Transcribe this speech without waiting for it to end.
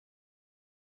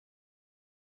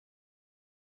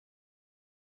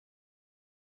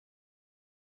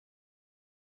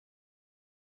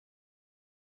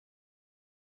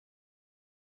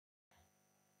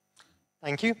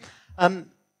Thank you.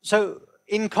 So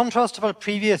in contrast to the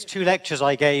previous two lectures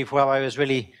I gave where I was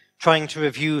really trying to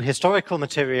review historical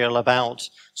material about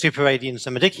superradiance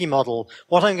and the Dicke model,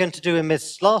 what I'm going to do in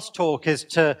this last talk is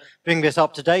to bring this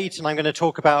up to date, and I'm going to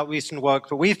talk about recent work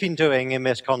that we've been doing in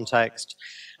this context,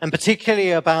 and particularly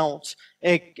about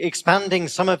expanding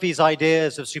some of these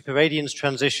ideas of superradiance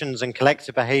transitions and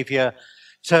collective behavior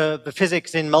to the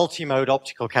physics in multimode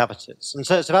optical cavities. And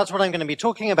so that's what I'm going to be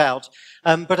talking about.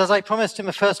 But as I promised in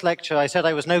the first lecture, I said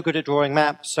I was no good at drawing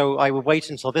maps, so I will wait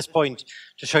until this point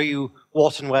to show you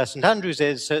what and where St Andrews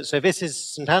is. So this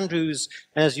is St Andrews,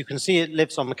 and as you can see, it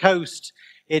lives on the coast.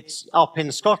 It's up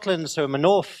in Scotland, so in the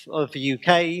north of the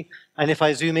UK. And if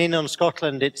I zoom in on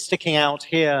Scotland, it's sticking out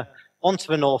here onto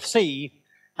the North Sea.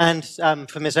 And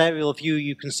from this aerial view,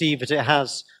 you can see that it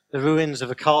has the ruins of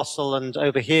a castle, and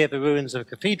over here the ruins of a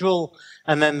cathedral,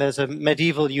 and then there's a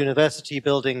medieval university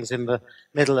buildings in the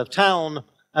middle of town.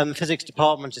 The physics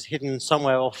department is hidden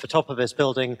somewhere off the top of this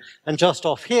building, and just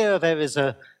off here there is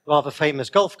a rather famous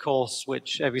golf course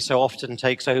which every so often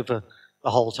takes over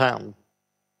the whole town.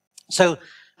 So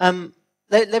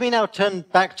let me now turn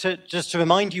back to just to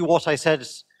remind you what I said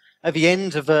at the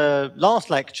end of the last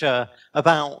lecture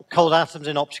about cold atoms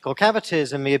in optical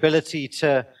cavities and the ability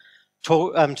to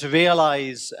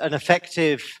realize an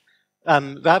effective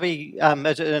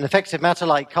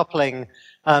matter-like coupling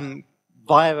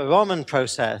via a Raman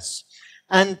process.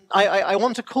 And I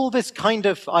want to call this kind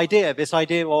of idea, this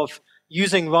idea of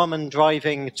using Raman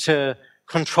driving to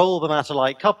control the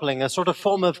matter-like coupling, a sort of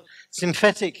form of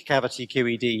synthetic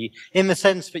cavity-QED, in the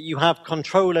sense that you have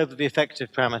control over the effective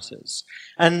parameters.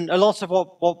 And a lot of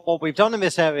what we've done in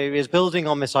this area is building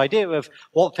on this idea of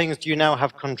what things do you now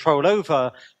have control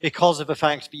over because of the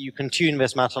fact that you can tune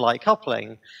this matter-like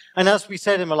coupling. And as we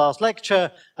said in the last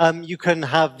lecture, you can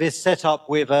have this set up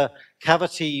with a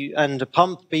cavity and a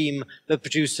pump beam that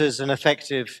produces an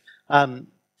effective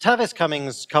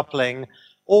Tavis-Cummings coupling,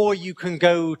 or you can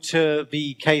go to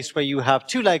the case where you have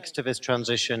two legs to this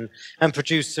transition and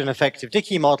produce an effective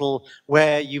Dicke model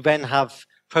where you then have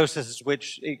processes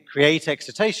which create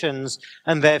excitations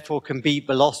and therefore can beat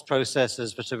the loss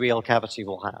processes that a real cavity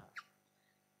will have.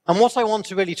 And what I want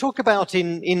to really talk about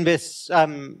in this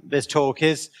talk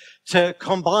is to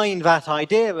combine that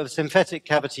idea of synthetic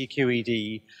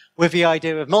cavity-QED with the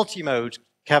idea of multimode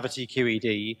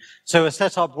cavity-QED, so a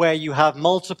setup where you have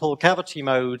multiple cavity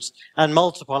modes and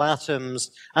multiple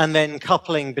atoms, and then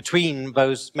coupling between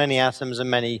those many atoms and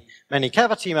many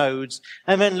cavity modes,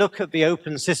 and then look at the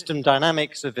open system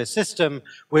dynamics of this system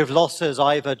with losses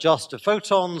either just of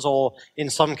photons, or in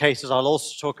some cases I'll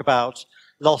also talk about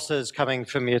losses coming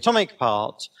from the atomic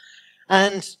part,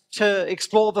 and to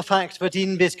explore the fact that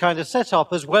in this kind of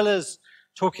setup, as well as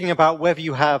talking about whether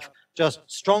you have just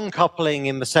strong coupling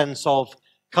in the sense of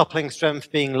coupling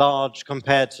strength being large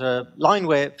compared to line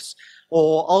widths,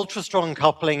 or ultra-strong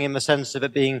coupling in the sense of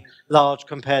it being large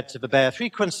compared to the bare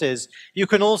frequencies, you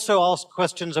can also ask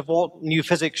questions of what new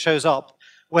physics shows up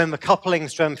when the coupling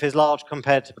strength is large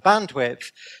compared to the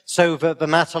bandwidth, so that the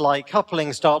matter-like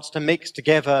coupling starts to mix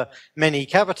together many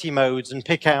cavity modes and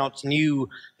pick out new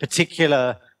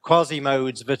particular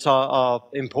quasi-modes that are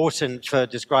important for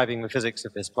describing the physics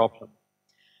of this problem.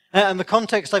 And the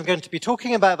context I'm going to be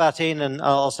talking about that in, and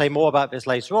I'll say more about this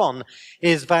later on,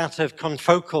 is that of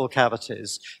confocal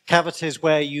cavities. Cavities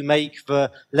where you make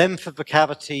the length of the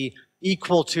cavity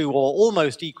equal to or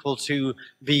almost equal to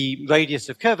the radius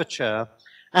of curvature.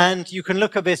 And you can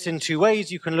look at this in two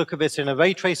ways. You can look at this in a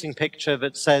ray tracing picture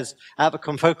that says at the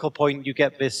confocal point you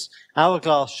get this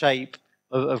hourglass shape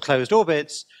of closed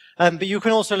orbits. But you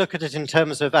can also look at it in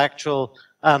terms of actual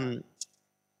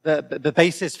the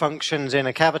basis functions in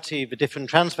a cavity, the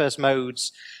different transverse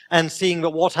modes, and seeing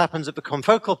that what happens at the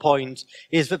confocal point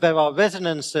is that there are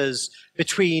resonances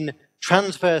between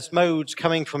transverse modes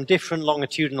coming from different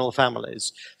longitudinal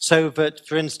families. So that,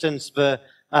 for instance, the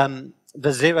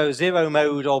 0-0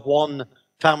 mode of one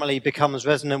family becomes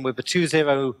resonant with the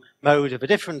 2-0 mode of a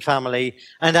different family,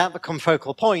 and at the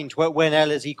confocal point, when L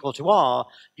is equal to R,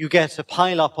 you get a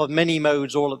pileup of many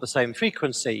modes all at the same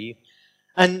frequency.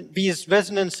 And these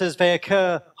resonances, they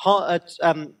occur both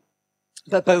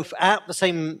at the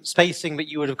same spacing that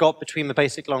you would have got between the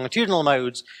basic longitudinal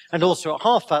modes and also at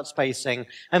half that spacing.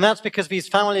 And that's because these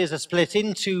families are split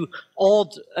into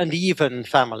odd and even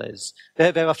families.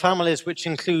 There are families which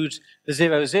include the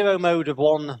 0-0 mode of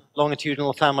one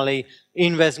longitudinal family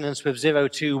in resonance with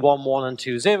 0-2, 1-1, and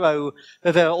 2-0.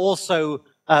 But there are also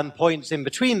points in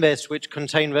between this which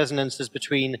contain resonances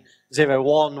between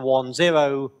 0-1,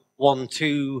 1-0,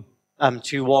 1-2,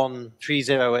 2-1,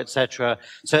 3-0, etc.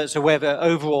 So where the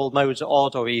overall modes are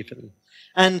odd or even.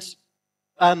 And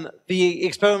the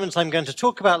experiments I'm going to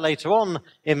talk about later on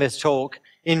in this talk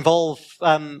involve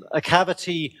a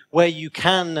cavity where you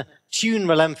can tune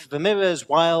the length of the mirrors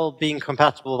while being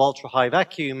compatible with ultra-high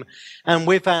vacuum. And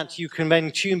with that, you can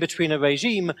then tune between a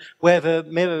regime where the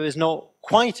mirror is not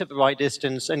quite at the right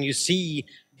distance and you see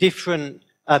different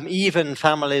even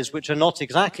families which are not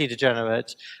exactly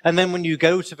degenerate. And then when you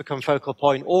go to the confocal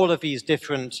point, all of these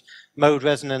different mode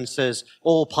resonances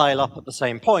all pile up at the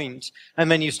same point, and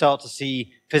then you start to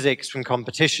see physics from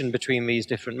competition between these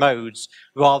different modes,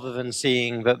 rather than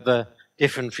seeing that the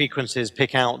different frequencies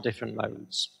pick out different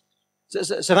modes.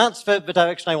 So that's the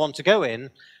direction I want to go in.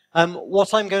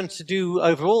 What I'm going to do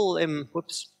overall in,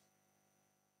 whoops,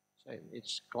 so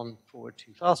it's gone forward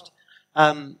too fast.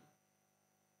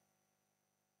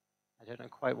 I don't know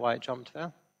quite why it jumped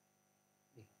there.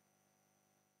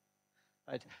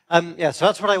 Right. Yeah, so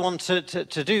that's what I want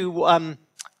to do.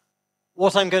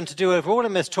 What I'm going to do overall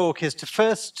in this talk is to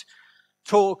first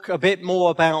talk a bit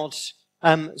more about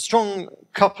strong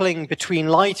coupling between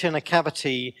light in a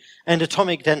cavity and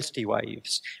atomic density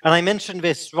waves. And I mentioned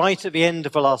this right at the end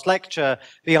of the last lecture,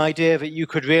 the idea that you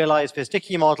could realize this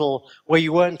Dicke model where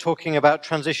you weren't talking about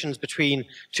transitions between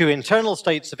two internal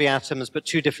states of the atoms, but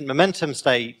two different momentum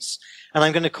states. And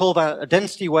I'm going to call that a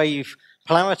density wave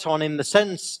polariton in the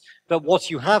sense that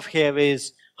what you have here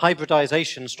is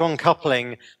hybridization, strong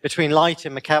coupling between light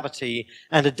in the cavity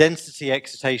and a density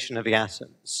excitation of the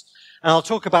atoms. And I'll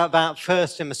talk about that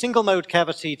first in the single mode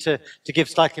cavity to give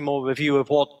slightly more review of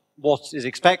what is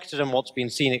expected and what's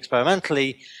been seen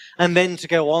experimentally, and then to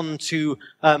go on to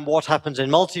what happens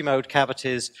in multimode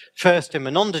cavities, first in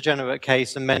the non-degenerate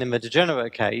case and then in the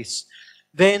degenerate case.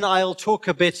 Then I'll talk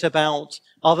a bit about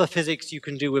other physics you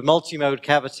can do with multimode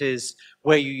cavities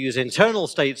where you use internal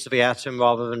states of the atom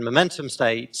rather than momentum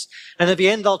states. And at the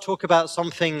end, I'll talk about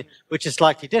something which is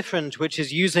slightly different, which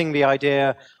is using the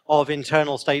idea of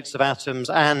internal states of atoms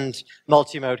and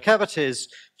multimode cavities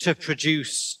to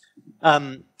produce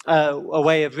a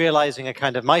way of realizing a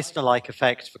kind of Meissner-like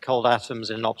effect for cold atoms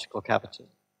in an optical cavity.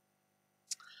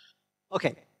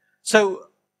 Okay, so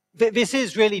this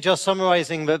is really just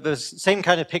summarizing the same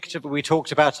kind of picture that we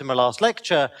talked about in the last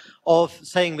lecture of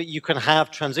saying that you can have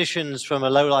transitions from a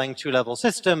low-lying two-level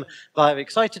system via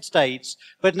excited states,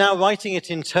 but now writing it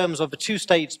in terms of the two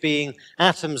states being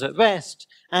atoms at rest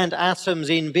and atoms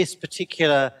in this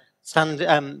particular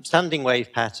standing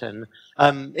wave pattern.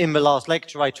 In the last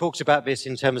lecture, I talked about this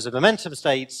in terms of momentum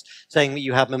states, saying that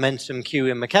you have momentum Q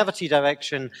in the cavity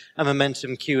direction and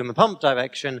momentum Q in the pump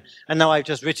direction. And now I've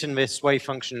just written this wave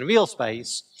function in real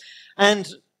space. And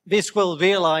this will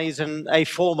realize in a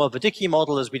form of a Dicke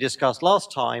model, as we discussed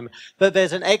last time, but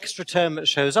there's an extra term that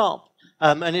shows up.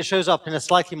 And it shows up in a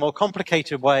slightly more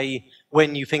complicated way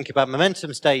when you think about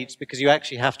momentum states, because you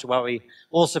actually have to worry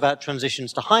also about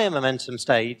transitions to higher momentum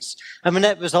states. And the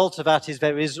net result of that is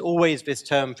there is always this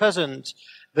term present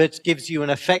that gives you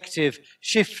an effective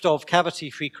shift of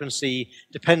cavity frequency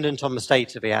dependent on the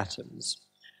state of the atoms.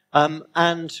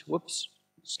 And, whoops,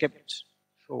 skipped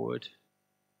forward.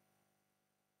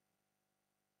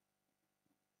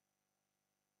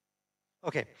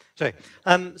 Okay, sorry.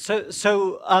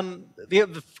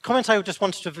 The comment I just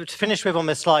wanted to finish with on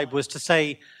this slide was to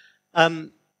say,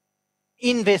 in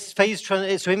this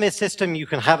in this system, you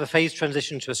can have a phase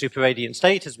transition to a superradiant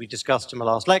state, as we discussed in the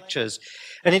last lectures.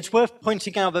 And it's worth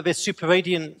pointing out that this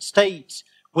superradiant state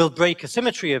will break a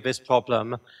symmetry of this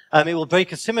problem. It will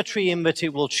break a symmetry in that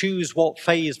it will choose what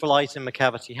phase the light in the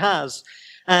cavity has.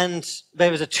 And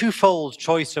there is a twofold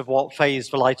choice of what phase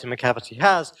the light in the cavity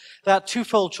has. That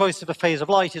twofold choice of a phase of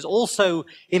light is also,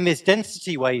 in this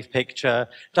density wave picture,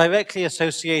 directly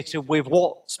associated with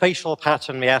what spatial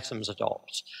pattern the atoms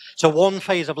adopt. So one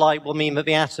phase of light will mean that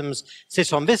the atoms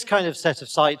sit on this kind of set of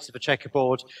sites of a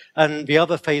checkerboard, and the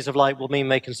other phase of light will mean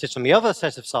they can sit on the other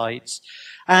set of sites.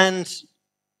 And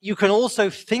you can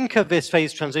also think of this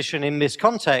phase transition in this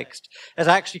context as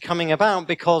actually coming about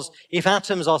because if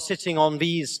atoms are sitting on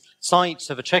these sites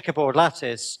of a checkerboard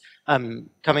lattice,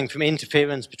 coming from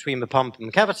interference between the pump and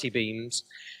the cavity beams,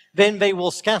 then they will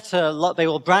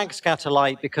bragg scatter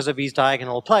light because of these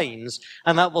diagonal planes,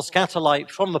 and that will scatter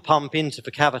light from the pump into the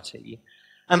cavity.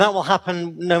 And that will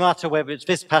happen no matter whether it's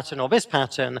this pattern or this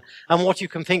pattern. And what you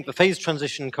can think the phase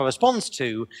transition corresponds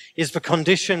to is the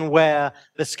condition where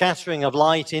the scattering of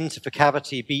light into the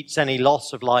cavity beats any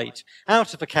loss of light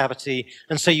out of the cavity.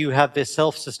 And so you have this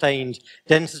self-sustained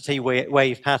density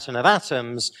wave pattern of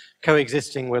atoms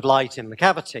coexisting with light in the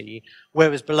cavity,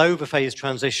 whereas below the phase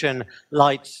transition,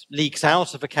 light leaks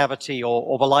out of the cavity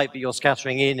or the light that you're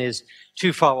scattering in is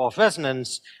too far off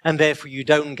resonance, and therefore you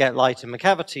don't get light in the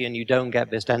cavity and you don't get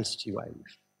this density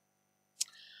wave.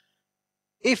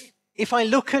 if I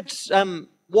look at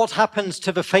what happens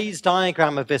to the phase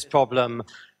diagram of this problem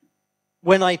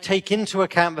when I take into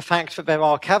account the fact that there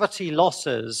are cavity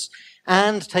losses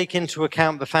and take into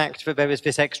account the fact that there is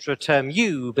this extra term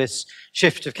u, this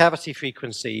shift of cavity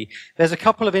frequency, there's a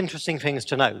couple of interesting things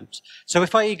to note. So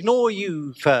if I ignore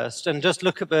u first and just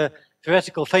look at the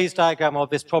theoretical phase diagram of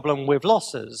this problem with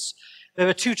losses, there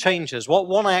are two changes.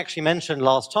 One I actually mentioned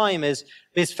last time is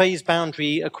this phase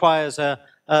boundary acquires a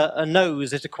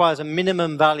nose. It acquires a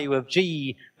minimum value of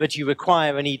g that you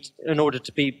require in order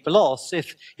to beat the loss.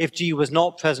 If g was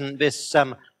not present,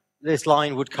 this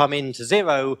line would come into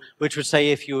zero, which would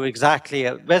say if you were exactly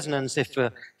at resonance, if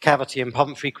the cavity and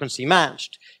pump frequency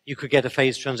matched, you could get a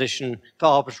phase transition for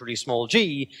arbitrarily small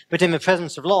g. But in the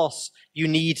presence of loss, you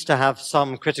need to have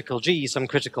some critical g, some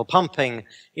critical pumping,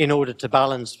 in order to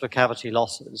balance the cavity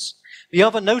losses. The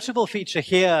other notable feature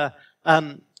here,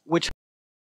 which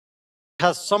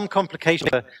has some complication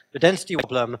with the density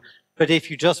problem, but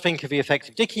if you just think of the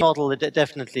effective Dickey model, it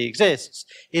definitely exists,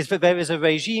 is that there is a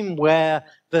regime where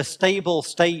the stable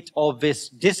state of this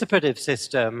dissipative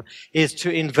system is to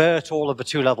invert all of the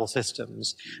two-level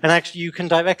systems. And actually, you can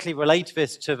directly relate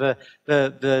this to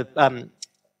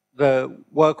the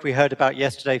work we heard about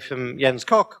yesterday from Jens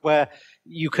Koch, where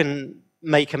you can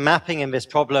make a mapping in this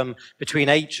problem between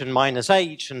h and minus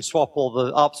h and swap all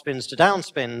the upspins to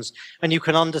downspins, and you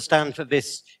can understand that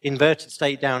this inverted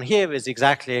state down here is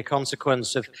exactly a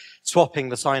consequence of swapping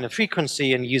the sign of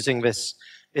frequency and using this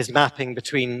mapping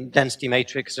between density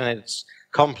matrix and its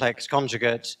complex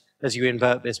conjugate as you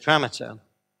invert this parameter.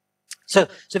 So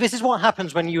this is what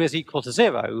happens when u is equal to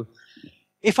 0.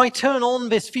 If I turn on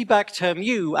this feedback term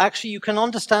u, actually you can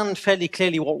understand fairly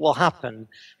clearly what will happen,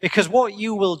 because what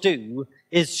u will do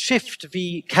is shift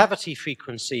the cavity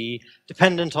frequency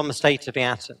dependent on the state of the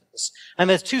atoms. And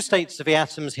there's two states of the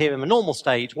atoms here in the normal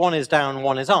state. One is down,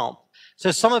 one is up.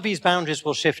 So some of these boundaries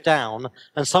will shift down,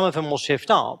 and some of them will shift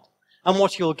up. And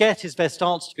what you'll get is there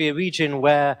starts to be a region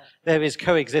where there is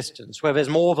coexistence, where there's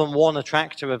more than one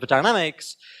attractor of the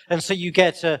dynamics, and so you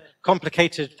get a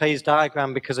complicated phase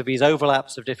diagram because of these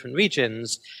overlaps of different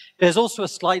regions. There's also a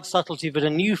slight subtlety that a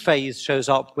new phase shows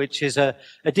up, which is a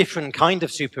different kind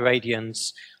of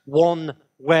superradiance, one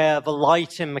where the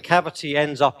light in the cavity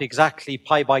ends up exactly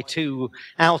pi/2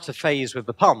 out of phase with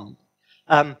the pump.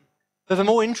 But the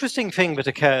more interesting thing that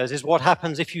occurs is what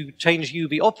happens if you change u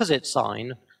the opposite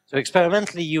sign. So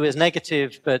experimentally, u is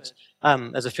negative, but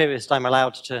as a theorist, I'm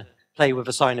allowed to play with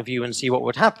the sign of u and see what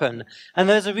would happen. And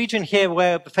there's a region here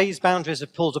where the phase boundaries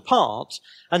have pulled apart,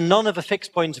 and none of the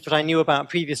fixed points that I knew about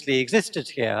previously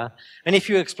existed here. And if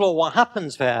you explore what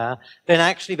happens there, then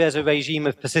actually there's a regime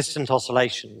of persistent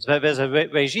oscillations. There's a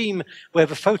regime where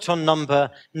the photon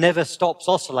number never stops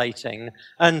oscillating,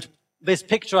 and this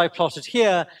picture I plotted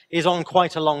here is on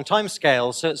quite a long time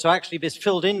scale. So actually this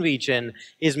filled in region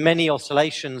is many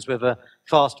oscillations with a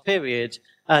fast period,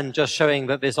 and just showing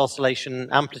that this oscillation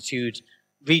amplitude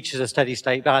reaches a steady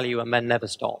state value and then never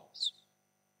stops.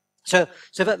 So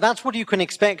that's what you can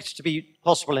expect to be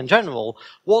possible in general.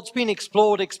 What's been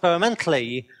explored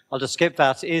experimentally, I'll just skip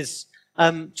that, is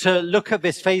to look at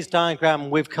this phase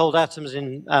diagram with cold atoms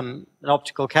in an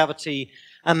optical cavity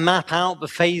and map out the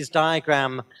phase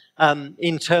diagram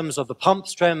in terms of the pump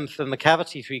strength and the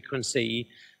cavity frequency.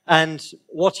 And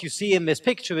what you see in this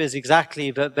picture is exactly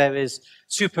that there is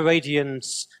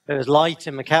superradiance, there is light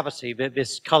in the cavity.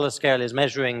 This color scale is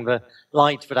measuring the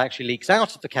light that actually leaks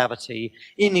out of the cavity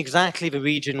in exactly the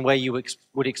region where you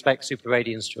would expect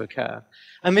superradiance to occur.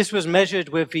 And this was measured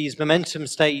with these momentum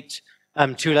state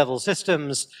two-level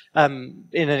systems in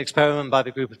an experiment by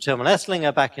the group of Tillman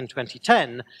Esslinger back in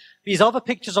 2010. These other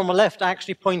pictures on the left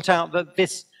actually point out that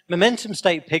this momentum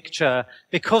state picture,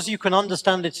 because you can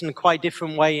understand it in a quite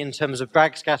different way in terms of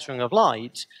Bragg scattering of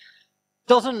light,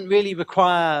 doesn't really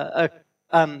require a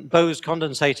Bose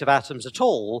condensate of atoms at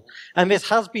all. And this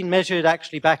has been measured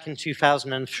actually back in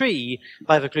 2003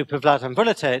 by the group of Vladan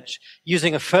Vuletic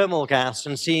using a thermal gas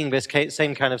and seeing this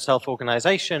same kind of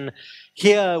self-organization.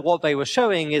 Here, what they were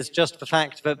showing is just the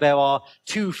fact that there are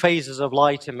two phases of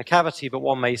light in the cavity that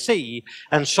one may see,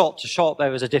 and shot to shot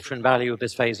there is a different value of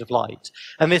this phase of light.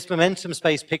 And this momentum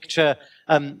space picture,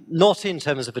 not in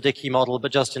terms of the Dickey model,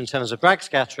 but just in terms of Bragg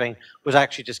scattering, was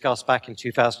actually discussed back in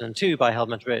 2002 by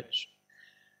Helmut Rich.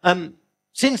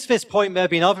 Since this point, there have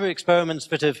been other experiments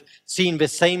that have seen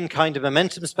this same kind of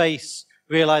momentum space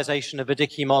realization of a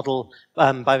Dickey model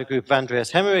by the group of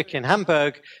Andreas Hemmerich in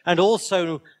Hamburg, and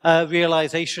also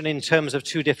realization in terms of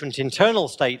two different internal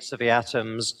states of the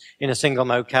atoms in a single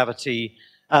mode cavity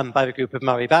by the group of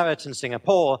Murray Barrett in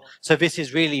Singapore. So this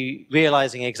is really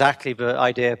realizing exactly the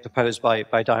idea proposed by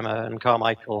Dimer and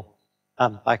Carmichael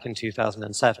back in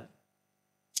 2007.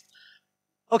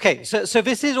 Okay, so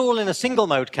this is all in a single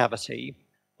mode cavity.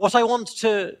 What I want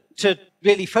to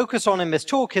really focus on in this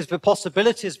talk is the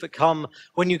possibilities that come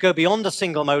when you go beyond a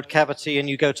single mode cavity and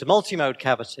you go to multi-mode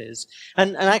cavities.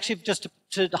 And actually, just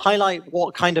to highlight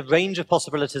what kind of range of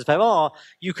possibilities there are,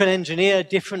 you can engineer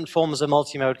different forms of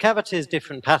multi-mode cavities,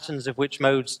 different patterns of which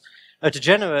modes are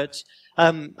degenerate.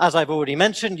 As I've already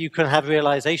mentioned, you can have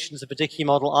realizations of the Dicke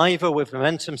model either with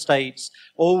momentum states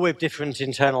or with different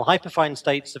internal hyperfine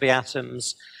states of the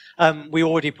atoms. We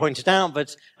already pointed out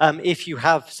that if you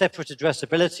have separate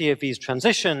addressability of these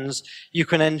transitions, you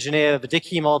can engineer the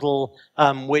Dicke model,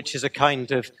 which is a kind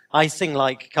of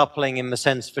icing-like coupling in the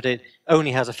sense that it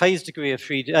only has a phase degree of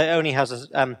freedom, only has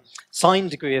a sign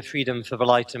degree of freedom for the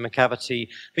light in the cavity.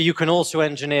 But you can also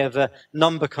engineer the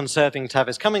number-conserving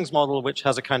Tavis-Cummings model, which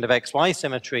has a kind of XY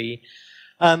symmetry.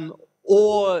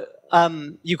 Or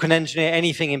you can engineer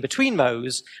anything in between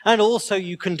those, and also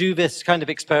you can do this kind of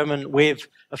experiment with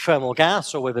a thermal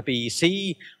gas, or with a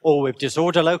BEC, or with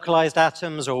disorder-localized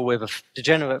atoms, or with a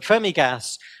degenerate Fermi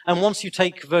gas. And once you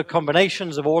take the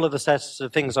combinations of all of the sets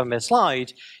of things on this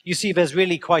slide, you see there's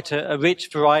really quite a rich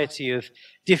variety of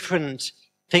different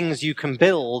things you can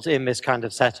build in this kind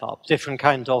of setup, different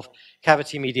kinds of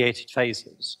cavity-mediated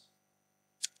phases.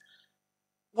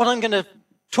 What I'm going to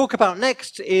talk about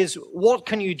next is what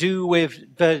can you do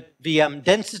with the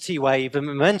density wave, the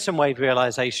momentum wave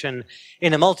realization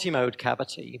in a multimode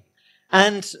cavity.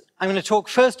 And I'm going to talk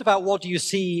first about what you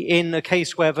see in a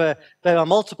case where there are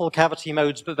multiple cavity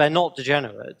modes, but they're not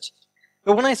degenerate.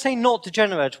 But when I say not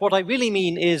degenerate, what I really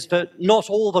mean is that not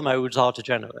all the modes are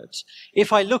degenerate.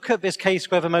 If I look at this case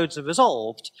where the modes are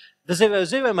resolved, the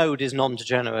 0,0 mode is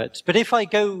non-degenerate. But if I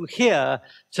go here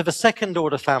to the second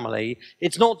order family,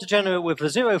 it's not degenerate with the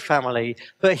 0 family,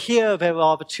 but here there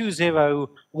are the 2,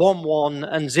 0, 1, 1,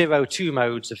 and 0, 2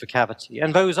 modes of the cavity.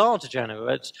 And those are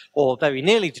degenerate, or very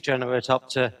nearly degenerate up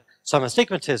to some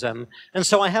astigmatism. And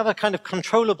so I have a kind of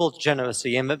controllable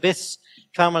degeneracy in that this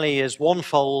family is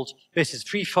 1-fold, this is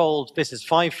 3-fold, this is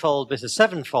 5-fold, this is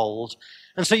 7-fold.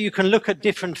 And so you can look at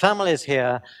different families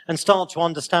here and start to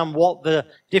understand what the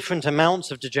different amounts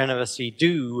of degeneracy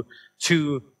do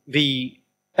to the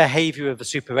behavior of the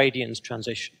superradiance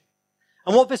transition.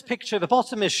 And what this picture at the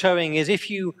bottom is showing is if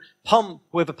you pump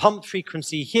with a pump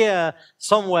frequency here,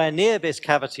 somewhere near this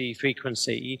cavity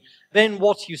frequency, then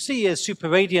what you see is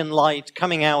superradiant light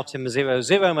coming out in the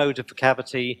 0,0 mode of the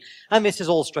cavity, and this is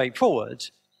all straightforward.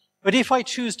 But if I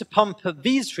choose to pump at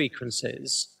these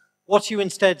frequencies, what you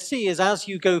instead see is as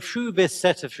you go through this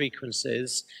set of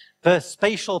frequencies, the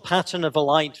spatial pattern of the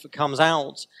light that comes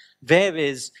out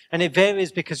varies, and it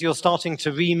varies because you're starting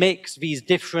to remix these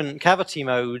different cavity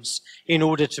modes in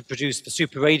order to produce the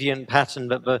superradiant pattern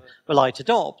that the light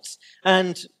adopts.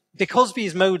 And because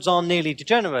these modes are nearly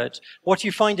degenerate, what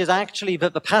you find is actually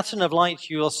that the pattern of light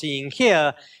you're seeing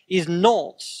here is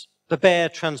not the bare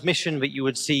transmission that you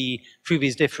would see through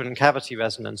these different cavity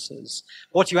resonances.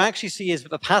 What you actually see is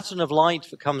that the pattern of light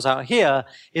that comes out here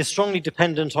is strongly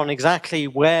dependent on exactly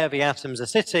where the atoms are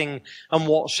sitting and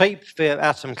what shape the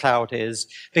atom cloud is,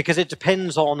 because it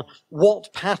depends on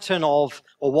what pattern of,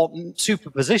 or what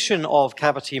superposition of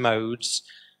cavity modes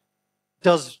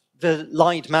does the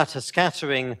light matter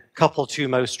scattering couple to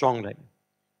most strongly.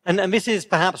 And this is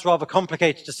perhaps rather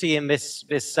complicated to see in this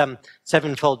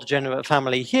 7-fold degenerate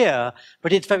family here,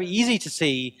 but it's very easy to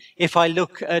see if I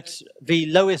look at the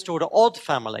lowest order odd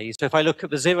family. So if I look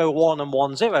at the 0, 1, and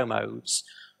 1, 0 modes,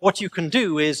 what you can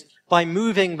do is by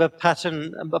moving the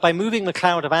pattern, by moving the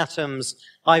cloud of atoms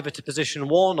either to position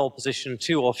 1 or position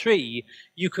 2 or 3,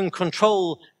 you can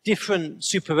control different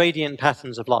superradiant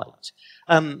patterns of light.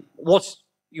 What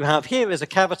you have here is a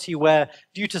cavity where,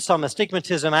 due to some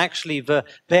astigmatism, actually the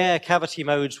bare cavity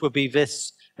modes would be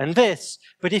this and this,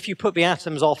 but if you put the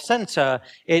atoms off-center,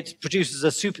 it produces a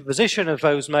superposition of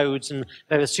those modes, and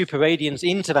there is superradiance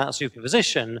into that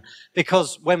superposition,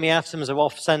 because when the atoms are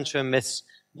off-center in this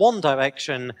one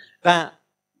direction, that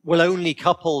will only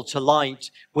couple to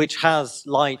light which has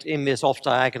light in this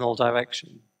off-diagonal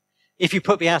direction. If you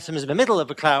put the atoms in the middle of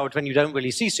the cloud, then you don't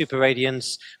really see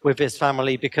superradiance with this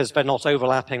family because they're not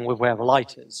overlapping with where the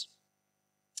light is.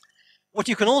 What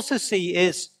you can also see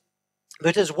is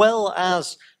that as well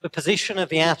as the position of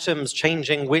the atoms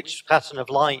changing which pattern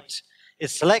of light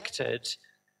is selected,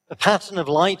 the pattern of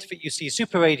light that you see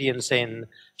superradiance in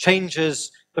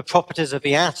changes the properties of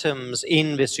the atoms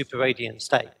in this superradiant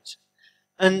state.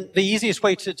 And the easiest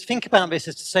way to think about this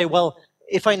is to say, well,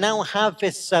 if I now have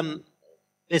this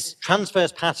this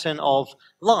transverse pattern of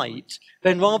light,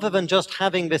 then rather than just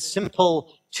having this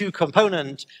simple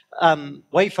two-component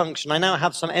wave function, I now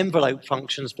have some envelope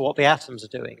functions for what the atoms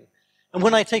are doing. And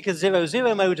when I take a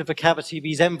 0-0 mode of a cavity,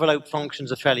 these envelope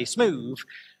functions are fairly smooth.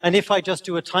 And if I just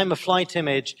do a time-of-flight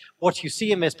image, what you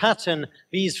see in this pattern,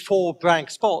 these 4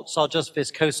 Bragg spots are just this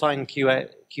cosine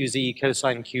QZ,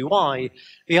 cosine QY.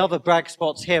 The other Bragg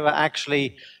spots here are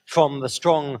actually from the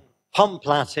strong pump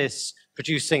lattice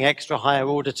producing extra higher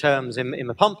order terms in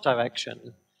the pump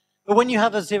direction. But when you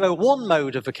have a 0-1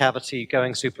 mode of the cavity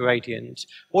going superradiant,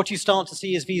 what you start to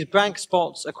see is these Bragg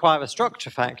spots acquire a structure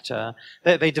factor,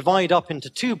 that they divide up into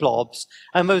 2 blobs,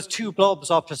 and those 2 blobs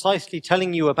are precisely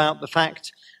telling you about the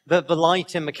fact that the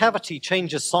light in the cavity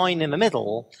changes sign in the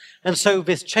middle, and so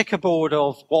this checkerboard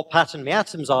of what pattern the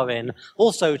atoms are in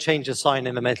also changes sign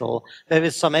in the middle. There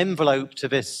is some envelope to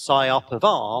this psi up of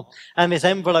R, and this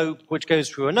envelope, which goes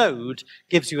through a node,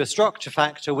 gives you a structure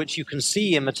factor which you can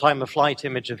see in the time-of-flight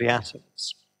image of the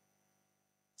atoms.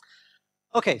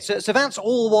 Okay, so that's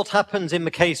all what happens in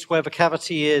the case where the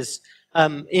cavity is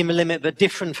in the limit that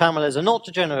different families are not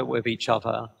degenerate with each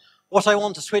other. What I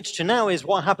want to switch to now is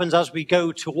what happens as we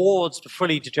go towards the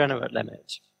fully degenerate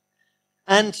limit.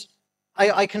 And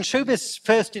I can show this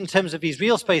first in terms of these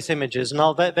real space images, and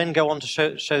I'll then go on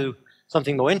to show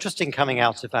something more interesting coming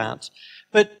out of that.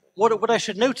 But what I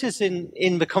should notice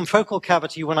in the confocal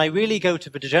cavity when I really go to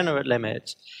the degenerate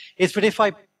limit is that if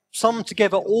I sum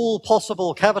together all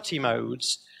possible cavity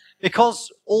modes, because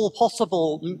all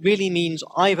possible really means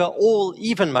either all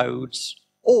even modes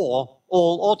or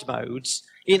all odd modes,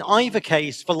 in either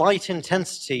case, the light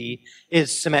intensity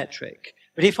is symmetric.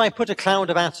 But if I put a cloud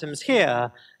of atoms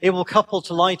here, it will couple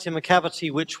to light in the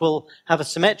cavity, which will have a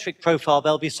symmetric profile.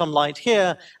 There'll be some light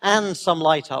here and some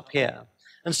light up here.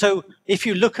 And so if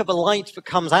you look at the light that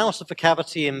comes out of the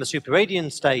cavity in the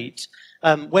superradiant state,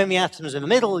 when the atom's in the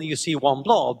middle, you see 1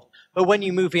 blob. But when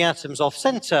you move the atoms off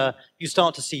center, you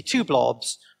start to see 2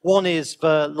 blobs. One is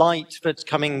the light that's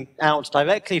coming out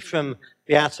directly from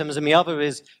the atoms, and the other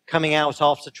is coming out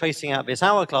after tracing out this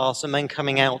hourglass and then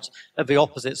coming out at the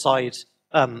opposite side,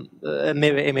 a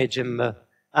mirror image in the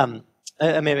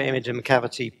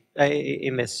cavity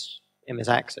in this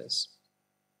axis.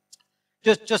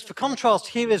 Just for contrast,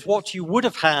 here is what you would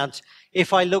have had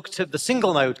if I looked at the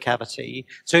single mode cavity.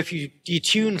 So if you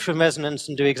detune from resonance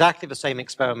and do exactly the same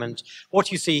experiment,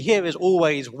 what you see here is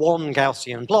always 1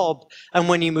 Gaussian blob, and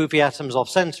when you move the atoms off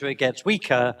center, it gets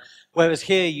weaker. Whereas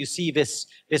here you see this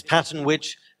pattern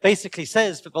which basically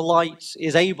says that the light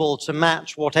is able to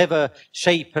match whatever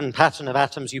shape and pattern of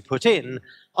atoms you put in,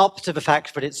 up to the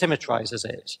fact that it symmetrizes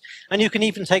it. And you can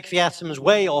even take the atoms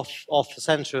way off the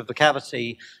center of the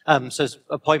cavity, so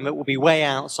a point that will be way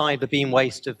outside the beam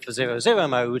waist of the 0-0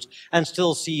 mode, and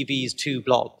still see these 2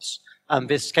 blobs.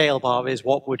 This scale bar is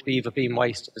what would be the beam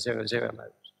waist of the 0-0 mode.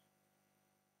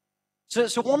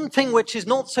 So one thing which is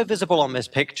not so visible on this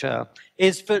picture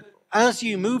is that as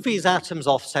you move these atoms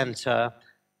off center,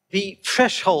 the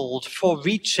threshold for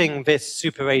reaching this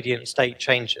superradiant state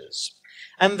changes.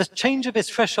 And the change of this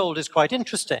threshold is quite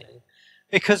interesting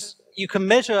because you can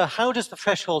measure how does the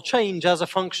threshold change as a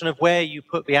function of where you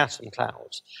put the atom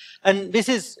cloud. And this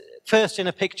is first in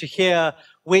a picture here,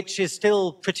 which is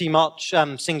still pretty much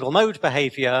single mode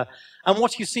behavior. And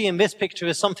what you see in this picture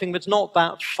is something that's not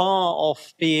that far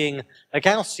off being a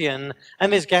Gaussian.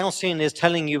 And this Gaussian is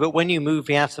telling you that when you move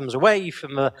the atoms away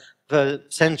from the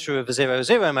center of the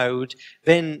 0-0 mode,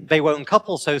 then they won't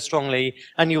couple so strongly,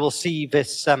 and you will see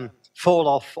this fall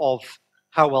off of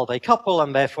how well they couple,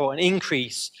 and therefore an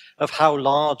increase of how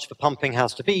large the pumping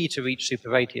has to be to reach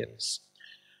superradiance.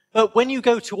 But when you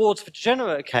go towards the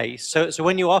degenerate case, so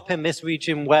when you're up in this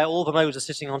region where all the modes are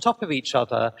sitting on top of each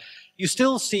other, you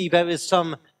still see there is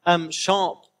some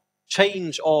sharp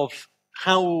change of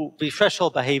how the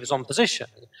threshold behaves on position.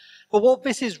 But what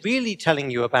this is really telling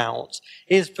you about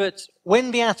is that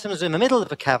when the atoms are in the middle of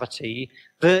the cavity,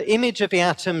 the image of the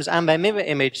atoms and their mirror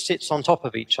image sits on top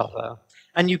of each other.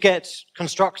 And you get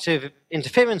constructive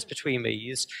interference between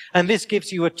these, and this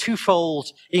gives you a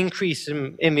 2-fold increase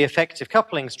in the effective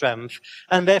coupling strength,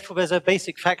 and therefore there's a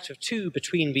basic factor of 2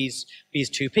 between these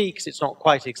 2 peaks. It's not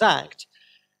quite exact.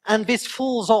 And this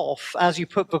falls off as you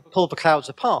pull the clouds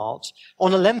apart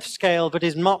on a length scale that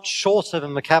is much shorter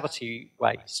than the cavity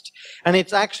waist. And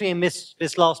it's actually in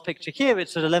this last picture here,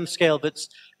 it's at a length scale that's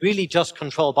really just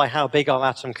controlled by how big our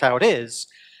atom cloud is.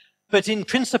 But in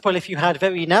principle, if you had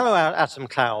very narrow atom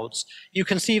clouds, you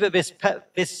can see that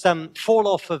this fall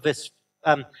off of this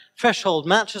threshold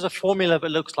matches a formula that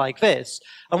looks like this.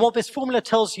 And what this formula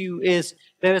tells you is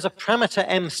there is a parameter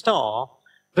m star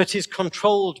that is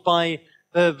controlled by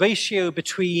the ratio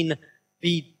between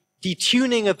the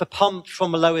detuning of the pump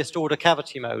from a lowest order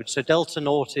cavity mode. So delta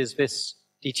naught is this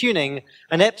detuning,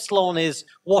 and epsilon is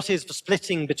what is the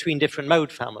splitting between different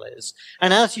mode families.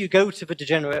 And as you go to the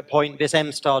degenerate point, this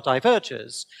M star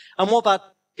diverges. And what that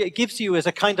gives you is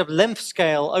a kind of length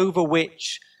scale over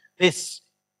which this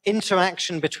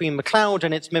interaction between the cloud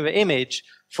and its mirror image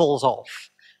falls off.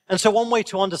 And so one way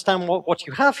to understand what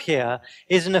you have here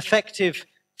is an effective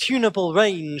tunable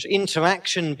range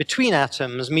interaction between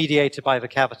atoms mediated by the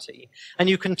cavity. And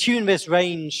you can tune this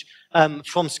range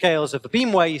from scales of the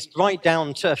beam waist right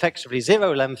down to effectively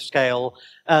zero length scale.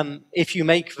 If you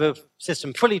make the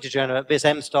system fully degenerate, this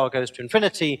M star goes to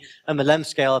infinity, and the length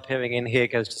scale appearing in here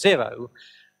goes to zero.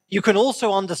 You can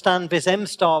also understand this M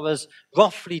star as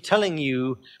roughly telling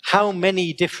you how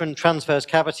many different transverse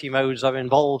cavity modes are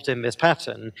involved in this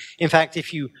pattern. In fact,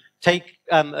 if you take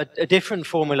a different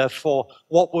formula for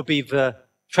what would be the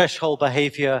threshold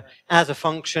behavior as a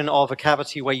function of a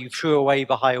cavity where you threw away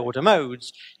the high order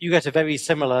modes, you get a very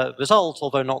similar result,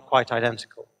 although not quite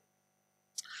identical.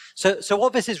 So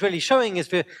what this is really showing is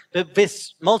that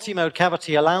this multimode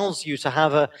cavity allows you to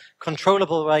have a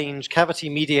controllable range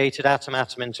cavity-mediated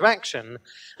atom-atom interaction.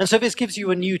 And so this gives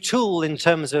you a new tool in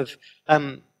terms of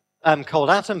cold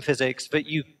atom physics, that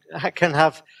you can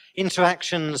have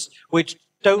interactions which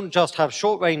don't just have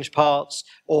short-range parts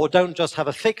or don't just have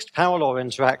a fixed power law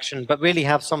interaction, but really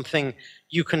have something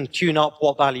you can tune up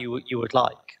what value you would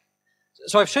like.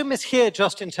 So I've shown this here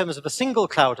just in terms of a single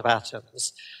cloud of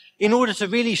atoms. In order to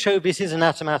really show this is an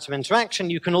atom-atom interaction,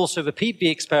 you can also repeat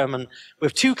the experiment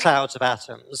with two clouds of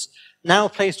atoms, now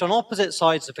placed on opposite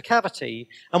sides of the cavity,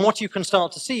 and what you can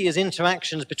start to see is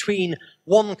interactions between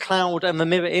one cloud and the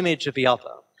mirror image of the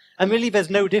other. And really there's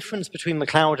no difference between the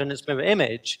cloud and its mirror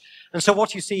image. And so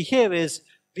what you see here is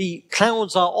the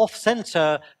clouds are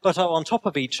off-center but are on top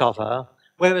of each other,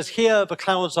 whereas here the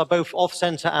clouds are both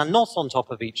off-center and not on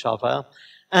top of each other.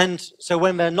 And so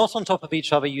when they're not on top of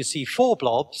each other, you see four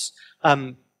blobs,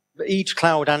 each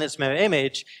cloud and its mirror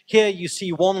image. Here you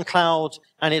see one cloud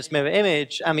and its mirror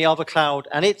image, and the other cloud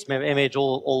and its mirror image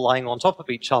all lying on top of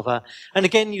each other. And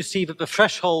again, you see that the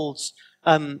thresholds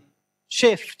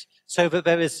shift so that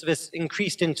there is this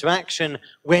increased interaction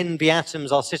when the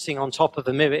atoms are sitting on top of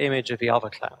the mirror image of the other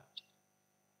cloud.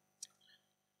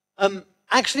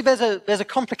 Actually, there's a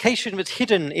complication that's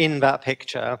hidden in that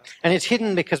picture, and it's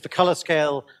hidden because the color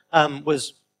scale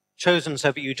was chosen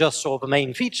so that you just saw the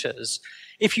main features.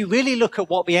 If you really look at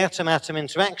what the atom-atom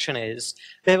interaction is,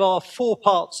 there are four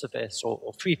parts of this,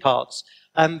 or three parts.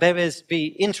 There is the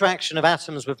interaction of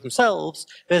atoms with themselves,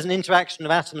 there's an interaction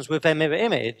of atoms with their mirror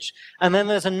image, and then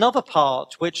there's another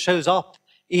part which shows up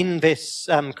in this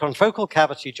confocal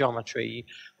cavity geometry,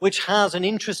 which has an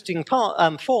interesting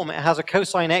form. It has a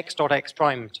cosine x dot x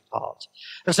prime part.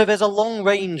 And so there's a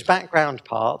long-range background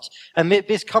part, and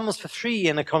this comes for free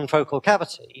in a confocal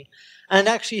cavity. And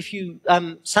actually, if you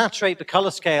saturate the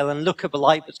color scale and look at the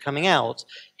light that's coming out,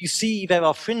 you see there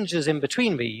are fringes in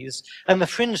between these, and the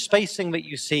fringe spacing that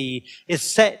you see is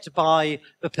set by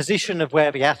the position of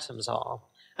where the atoms are.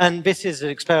 And this is an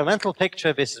experimental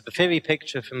picture, this is the theory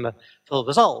picture from the full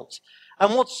result.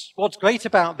 And what's great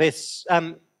about this,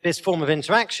 this form of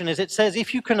interaction is it says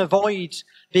if you can avoid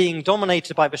being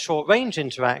dominated by the short-range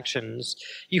interactions,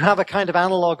 you have a kind of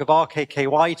analog of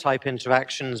RKKY type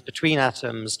interactions between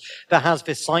atoms that has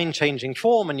this sign-changing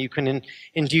form, and you can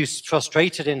induce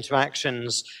frustrated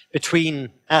interactions between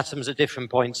atoms at different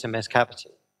points in this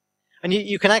cavity. And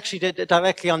you can actually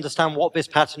directly understand what this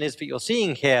pattern is that you're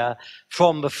seeing here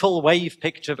from the full wave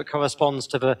picture that corresponds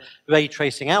to the ray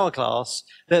tracing hourglass.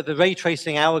 The ray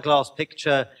tracing hourglass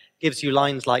picture gives you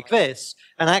lines like this.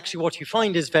 And actually what you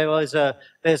find is there's an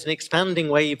expanding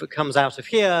wave that comes out of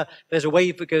here, there's a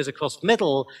wave that goes across the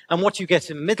middle, and what you get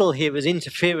in the middle here is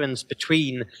interference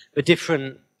between the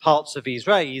different parts of these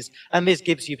rays, and this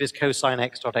gives you this cosine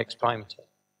x dot x prime.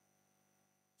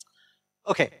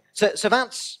 Okay, so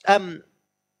that's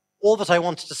all that I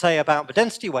wanted to say about the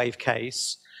density wave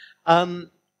case. I'm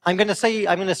going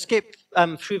to skip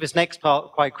through this next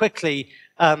part quite quickly.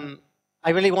 I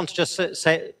really want to just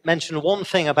mention one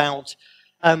thing about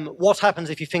what happens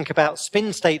if you think about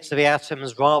spin states of the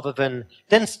atoms rather than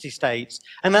density states.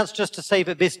 And that's just to say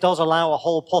that this does allow a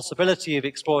whole possibility of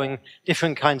exploring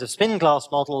different kinds of spin glass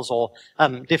models or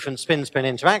different spin-spin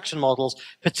interaction models,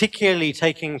 particularly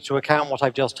taking into account what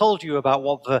I've just told you about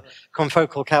what the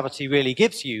confocal cavity really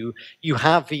gives you. You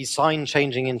have these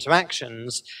sign-changing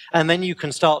interactions, and then you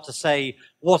can start to say,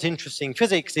 what interesting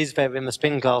physics is there in the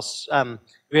spin glass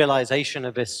realization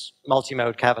of this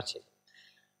multimode cavity?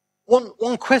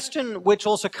 One question which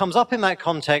also comes up in that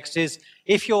context is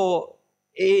if you're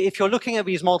if you're looking at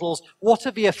these models, what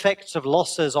are the effects of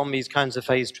losses on these kinds of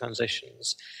phase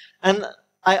transitions? And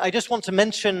I just want to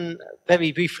mention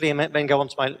very briefly, and then go on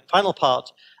to my final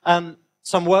part,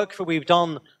 some work that we've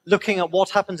done looking at what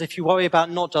happens if you worry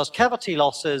about not just cavity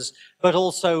losses, but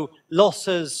also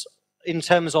losses in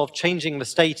terms of changing the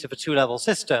state of a two-level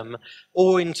system,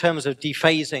 or in terms of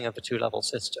dephasing of a two-level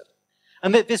system.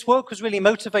 And this work was really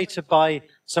motivated by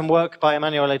some work by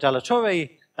Emanuele Dalla Torre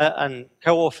and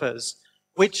co-authors,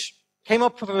 which came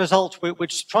up with a result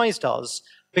which surprised us,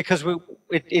 because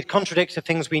it contradicted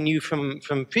things we knew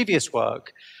from previous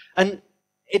work. And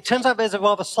it turns out there's a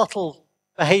rather subtle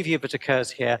behavior that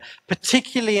occurs here,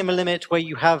 particularly in the limit where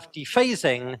you have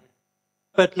dephasing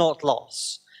but not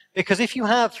loss. Because if you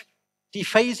have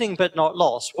dephasing but not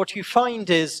loss, what you find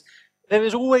is there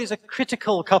is always a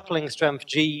critical coupling strength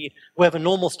G where the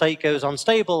normal state goes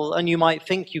unstable, and you might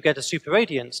think you get a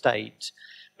superradiant state.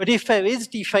 But if there is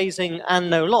dephasing and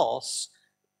no loss,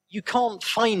 you can't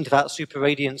find that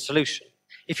superradiant solution.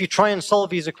 If you try and solve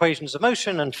these equations of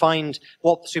motion and find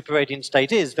what the superradiant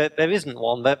state is, there isn't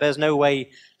one. There's no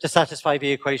way to satisfy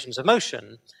the equations of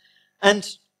motion.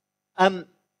 And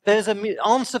there's an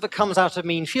answer that comes out of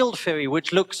mean field theory,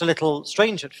 which looks a little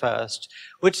strange at first,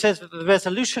 which says that the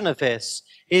resolution of this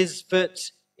is that,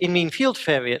 in mean field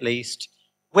theory at least,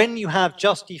 when you have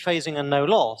just dephasing and no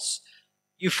loss,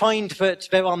 you find that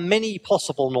there are many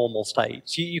possible normal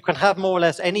states. You can have more or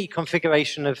less any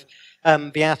configuration of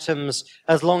the atoms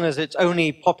as long as it's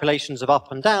only populations of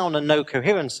up and down and no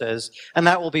coherences, and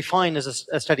that will be fine as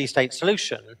a steady state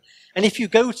solution. And if you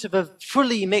go to the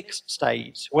fully mixed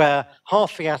state, where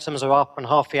half the atoms are up and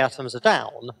half the atoms are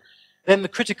down, then the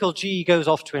critical G goes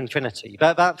off to infinity.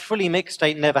 That fully mixed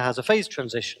state never has a phase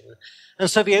transition. And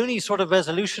so the only sort of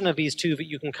resolution of these two that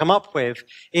you can come up with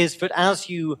is that as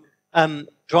you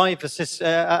drive the system,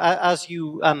 as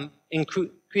you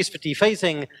increase the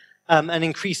dephasing and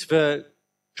increase the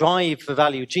drive the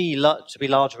value G to be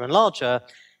larger and larger,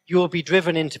 you will be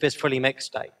driven into this fully mixed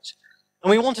state. And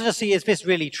we wanted to see, is this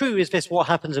really true? Is this what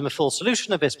happens in the full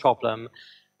solution of this problem?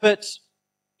 But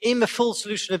in the full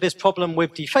solution of this problem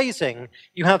with dephasing,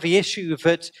 you have the issue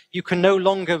that you can no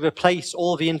longer replace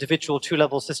all the individual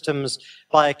two-level systems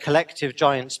by a collective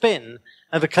giant spin.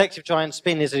 And the collective giant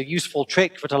spin is a useful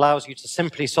trick that allows you to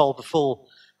simply solve the full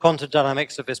quantum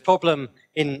dynamics of this problem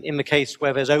in the case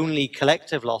where there's only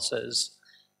collective losses.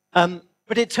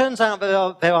 But it turns out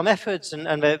there are methods,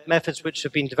 and there are methods which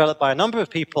have been developed by a number of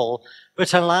people,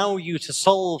 that allow you to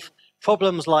solve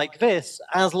problems like this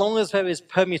as long as there is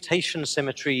permutation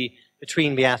symmetry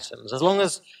between the atoms. As long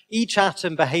as each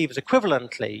atom behaves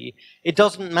equivalently, it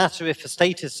doesn't matter if the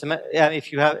state is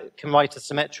if you can write a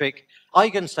symmetric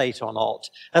eigenstate or not.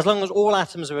 As long as all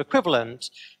atoms are equivalent,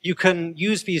 you can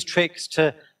use these tricks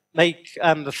to make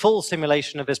the full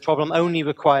simulation of this problem only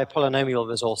require polynomial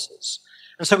resources.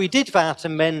 And so we did that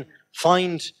and then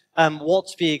find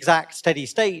what's the exact steady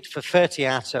state for 30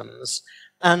 atoms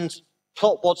and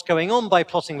plot what's going on by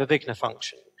plotting the Wigner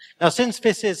function. Now, since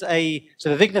this is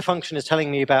so the Wigner function is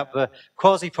telling me about the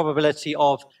quasi-probability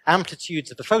of amplitudes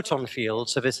of the photon field,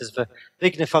 so this is the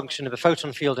Wigner function of the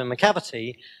photon field in the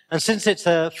cavity, and since it's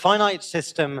a finite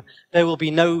system, there will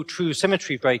be no true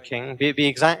symmetry breaking. The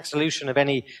exact solution of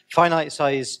any finite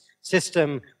size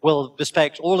system will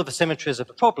respect all of the symmetries of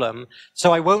the problem,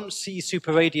 so I won't see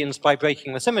superradiance by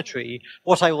breaking the symmetry.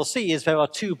 What I will see is there are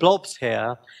two blobs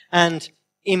here, and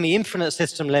in the infinite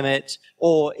system limit,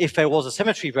 or if there was a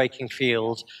symmetry breaking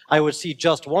field, I would see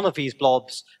just one of these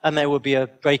blobs and there would be a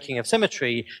breaking of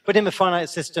symmetry. But in the finite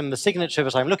system, the signature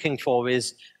that I'm looking for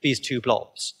is these two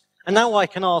blobs. And now I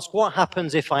can ask, what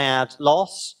happens if I add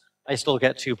loss? I still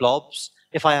get two blobs.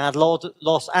 If I add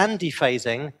loss and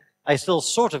dephasing, I still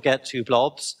sort of get two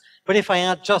blobs. But if I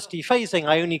add just dephasing,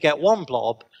 I only get one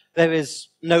blob. There is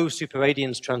no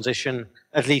superradiance transition,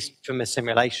 at least from this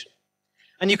simulation.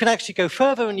 And you can actually go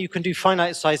further and you can do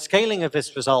finite size scaling of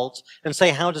this result and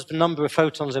say, how does the number of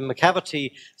photons in the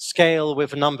cavity scale with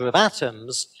the number of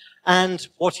atoms? And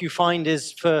what you find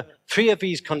is for 3 of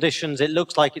these conditions, it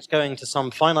looks like it's going to some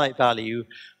finite value,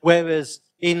 whereas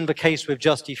in the case with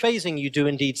just dephasing, you do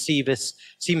indeed see this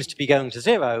seems to be going to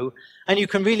 0. And you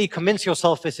can really convince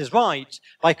yourself this is right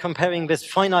by comparing this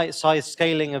finite size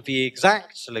scaling of the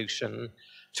exact solution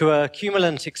to a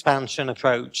cumulant expansion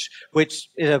approach, which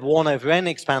is a 1 over n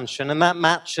expansion, and that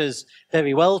matches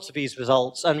very well to these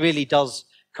results and really does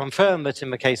confirm that in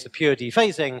the case of pure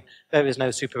dephasing, there is no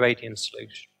superradiance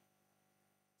solution.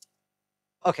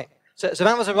 Okay, so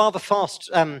that was a rather fast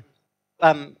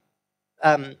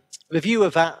review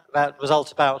of that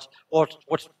result about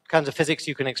what kinds of physics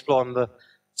you can explore on the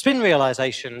spin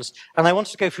realizations, and I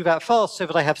wanted to go through that fast so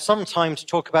that I have some time to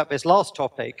talk about this last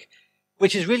topic,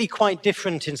 which is really quite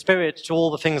different in spirit to all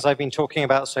the things I've been talking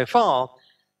about so far,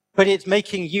 but it's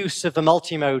making use of the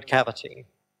multimode cavity.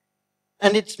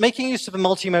 And it's making use of the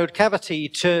multimode cavity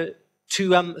to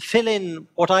fill in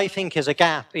what I think is a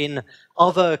gap in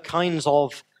other kinds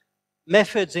of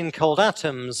methods in cold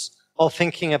atoms of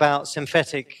thinking about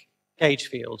synthetic gauge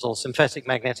fields or synthetic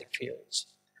magnetic fields.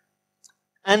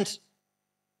 And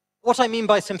what I mean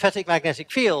by synthetic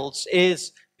magnetic fields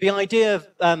is the idea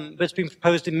that's been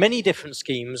proposed in many different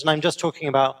schemes, and I'm just talking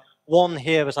about one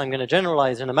here that I'm going to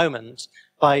generalize in a moment,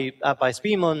 by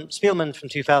Spielman from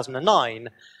 2009,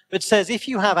 that says if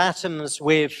you have atoms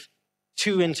with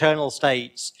two internal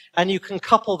states and you can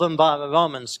couple them by a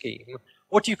Raman scheme,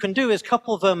 what you can do is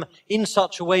couple them in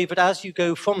such a way that as you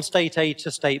go from state A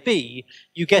to state B,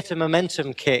 you get a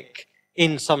momentum kick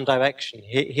in some direction.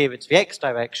 Here it's the x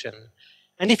direction.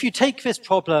 And if you take this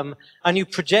problem and you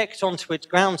project onto its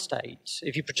ground state,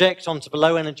 if you project onto the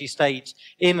low energy state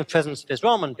in the presence of this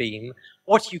Raman beam,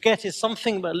 what you get is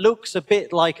something that looks a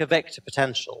bit like a vector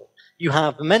potential. You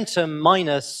have momentum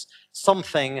minus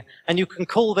something, and you can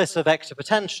call this a vector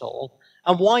potential.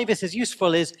 And why this is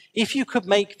useful is if you could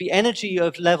make the energy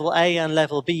of level A and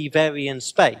level B vary in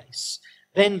space,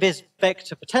 then this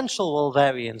vector potential will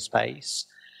vary in space.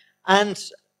 And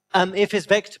if this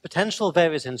vector potential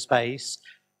varies in space,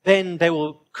 then there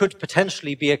could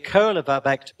potentially be a curl of that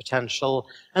vector potential,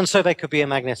 and so there could be a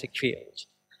magnetic field.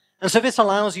 And so this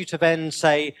allows you to then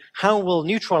say, how will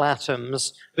neutral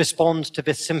atoms respond to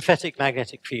this synthetic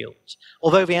magnetic field?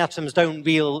 Although the atoms don't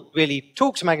really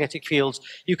talk to magnetic fields,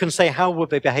 you can say how would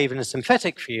they behave in a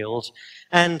synthetic field,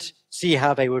 and see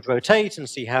how they would rotate, and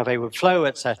see how they would flow,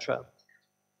 etc.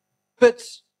 But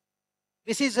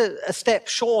this is a step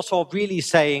short of really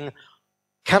saying,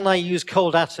 can I use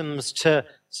cold atoms to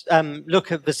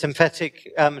look at the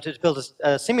synthetic, to build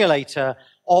a simulator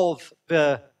of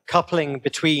the coupling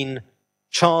between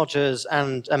charges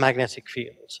and a magnetic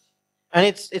field? And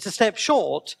it's a step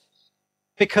short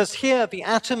because here the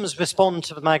atoms respond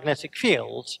to the magnetic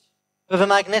field, but the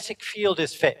magnetic field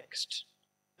is fixed.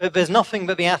 There's nothing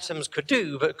that the atoms could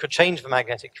do that could change the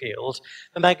magnetic field.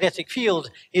 The magnetic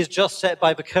field is just set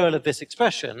by the curl of this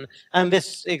expression, and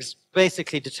this is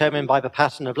basically determined by the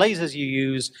pattern of lasers you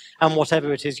use and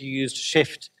whatever it is you use to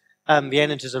shift the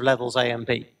energies of levels A and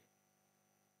B.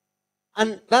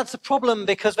 And that's a problem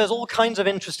because there's all kinds of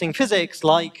interesting physics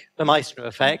like the Meissner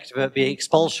effect, the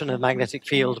expulsion of magnetic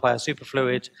field by a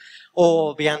superfluid,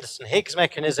 or the Anderson-Higgs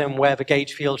mechanism where the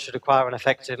gauge field should acquire an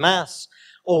effective mass,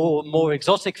 or more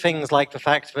exotic things like the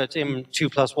fact that in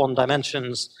 2+1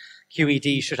 dimensions,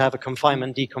 QED should have a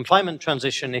confinement-deconfinement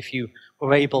transition if you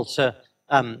were able to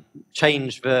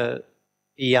change the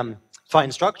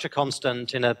fine structure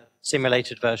constant in a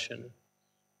simulated version.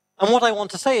 And what I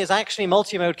want to say is actually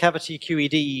multimode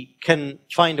Cavity-QED can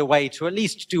find a way to at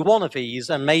least do one of these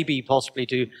and maybe possibly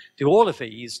do all of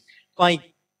these by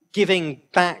giving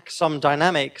back some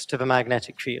dynamics to the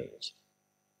magnetic field.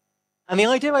 And the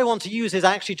idea I want to use is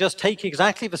actually just take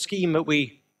exactly the scheme that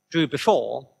we drew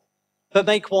before, but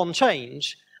make one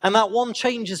change. And that one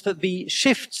change is that the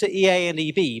shift to EA and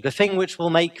EB, the thing which will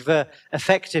make the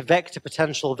effective vector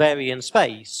potential vary in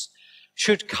space,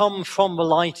 should come from the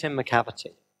light in the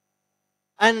cavity.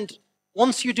 And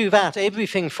once you do that,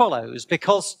 everything follows,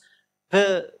 because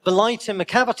the light in the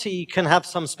cavity can have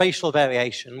some spatial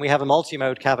variation. We have a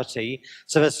multimode cavity,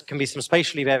 so there can be some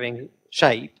spatially varying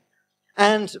shape.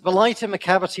 And the light in the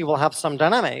cavity will have some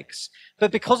dynamics,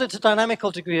 but because it's a dynamical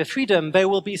degree of freedom, there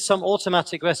will be some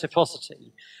automatic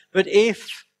reciprocity. But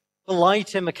if the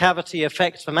light in the cavity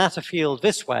affects the matter field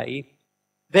this way,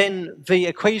 then the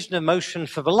equation of motion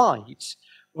for the light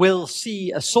will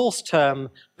see a source term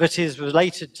that is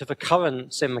related to the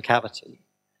currents in the cavity.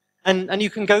 And you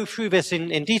can go through this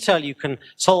in detail. You can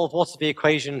solve what's the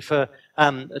equation for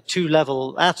a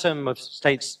two-level atom of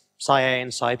states psi A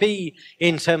and psi B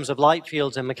in terms of light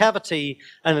fields in the cavity,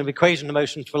 and an equation of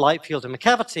motion for light field in the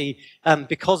cavity.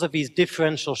 Because of these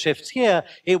differential shifts here,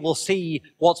 it will see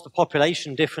what's the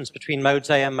population difference between modes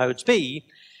A and modes B.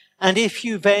 And if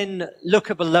you then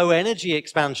look at the low energy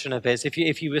expansion of this,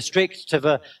 if you restrict to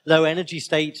the low energy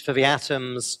state for the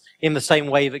atoms in the same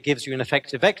way that gives you an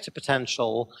effective vector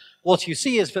potential, what you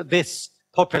see is that this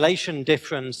population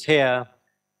difference here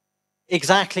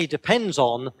exactly depends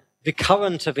on the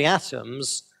current of the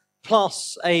atoms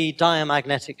plus a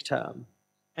diamagnetic term.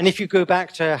 And if you go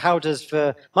back to how does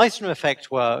the Meissner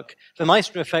effect work, the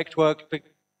Meissner effect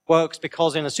works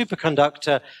because in a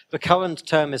superconductor, the current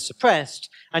term is suppressed,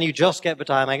 and you just get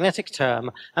the diamagnetic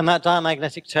term, and that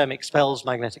diamagnetic term expels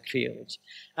magnetic field.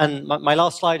 And my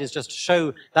last slide is just to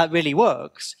show that really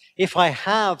works. If I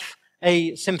have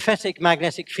a synthetic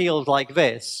magnetic field like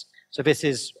this, so this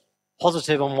is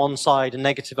positive on one side and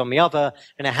negative on the other,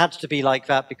 and it had to be like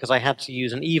that because I had to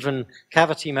use an even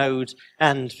cavity mode,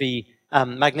 and the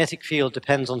magnetic field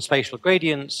depends on spatial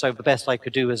gradients, so the best I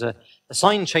could do is a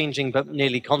sign changing but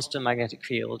nearly constant magnetic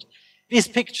field. This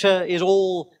picture is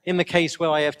all in the case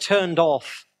where I have turned off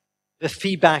the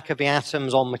feedback of the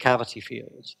atoms on the cavity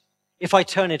field. If I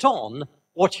turn it on,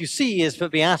 what you see is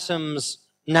that the atoms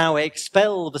now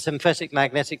expel the synthetic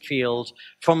magnetic field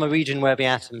from a region where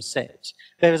the atoms sit.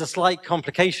 There is a slight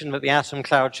complication that the atom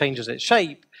cloud changes its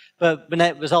shape, but the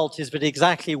net result is that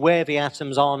exactly where the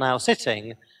atoms are now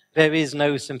sitting, there is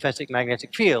no synthetic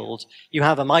magnetic field. You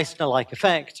have a Meissner-like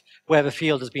effect where the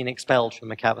field has been expelled from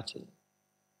the cavity.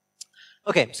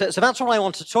 Okay, so that's all I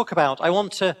want to talk about. I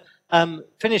want to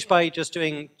finish by just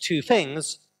doing two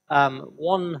things.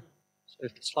 One, so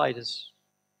if the slide is,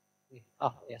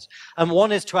 yes.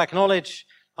 One is to acknowledge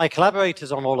my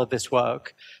collaborators on all of this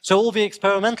work. So all the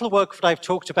experimental work that I've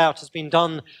talked about has been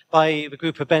done by the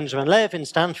group of Benjamin Lev in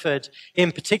Stanford,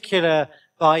 in particular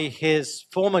by his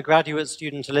former graduate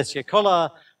student, Alicia Koller,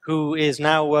 who is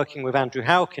now working with Andrew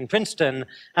Houck in Princeton,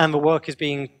 and the work is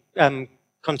being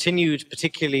continued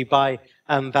particularly by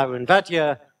Varun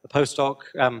Vaidya, a postdoc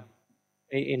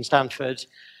in Stanford.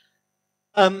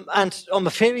 And on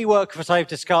the theory work that I've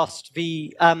discussed,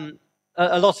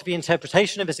 a lot of the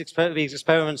interpretation of these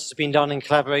experiments has been done in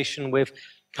collaboration with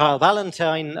Kyle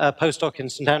Valentine, a postdoc in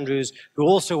St. Andrews, who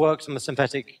also works on the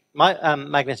synthetic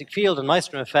magnetic field and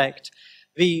Meissner effect.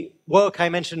 The work I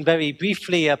mentioned very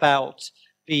briefly about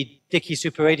the Dicke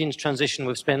superradiance transition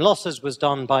with spin losses was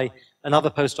done by another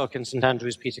postdoc in St.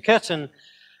 Andrews, Peter Curtin.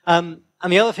 And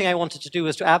the other thing I wanted to do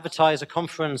was to advertise a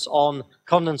conference on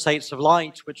condensates of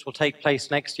light, which will take place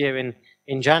next year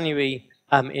in January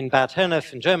in Bad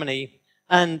Hernef in Germany.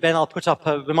 And then I'll put up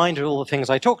a reminder of all the things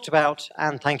I talked about,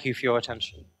 and thank you for your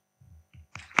attention.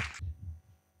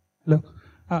 Hello.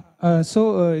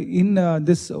 In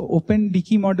this open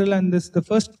Dicke model and the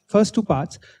first two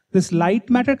parts, this light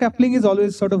matter coupling is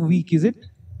always sort of weak, is it?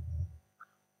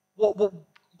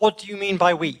 What do you mean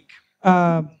by weak?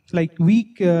 Like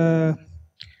weak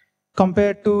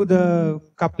compared to the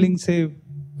coupling, say,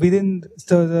 within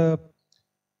the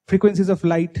frequencies of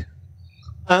light.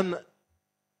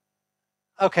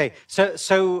 Okay,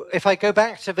 so if I go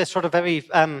back to this sort of very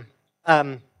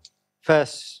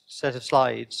first set of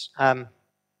slides.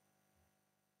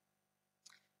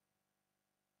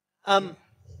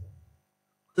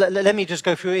 Let me just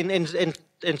go through in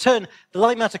turn. The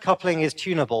light matter coupling is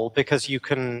tunable because you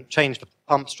can change the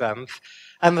pump strength.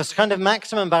 And the kind of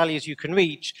maximum values you can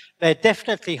reach, they're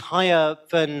definitely higher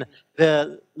than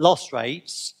the loss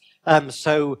rates.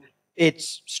 So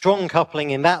it's strong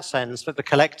coupling in that sense, but the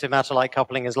collective matter-like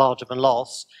coupling is larger than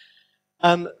loss.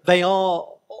 They are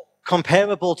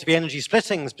comparable to the energy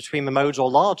splittings between the modes or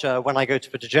larger when I go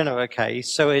to the degenerate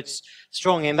case, so it's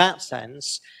strong in that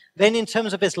sense. Then in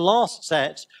terms of this last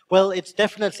set, well, it's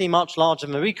definitely much larger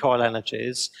than the recoil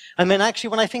energies. And then actually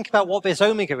when I think about what this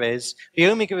omega is, the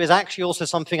omega is actually also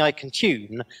something I can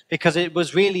tune because it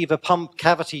was really the pump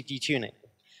cavity detuning.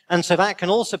 And so that can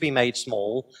also be made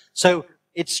small. So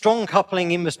it's strong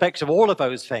coupling in respect of all of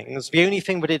those things. The only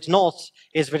thing that it's not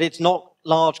is that it's not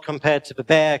large compared to the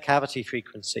bare cavity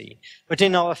frequency. But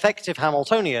in our effective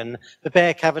Hamiltonian, the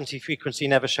bare cavity frequency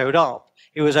never showed up.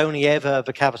 It was only ever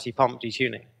the cavity pump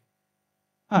detuning.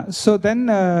 So then,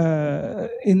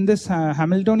 in this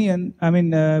Hamiltonian, I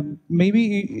mean,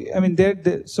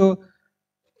 so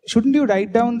shouldn't you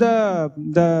write down the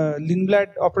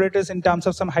Lindblad operators in terms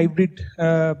of some hybrid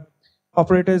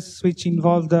operators which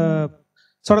involve the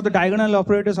sort of the diagonal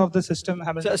operators of the system?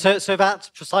 So that's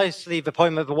precisely the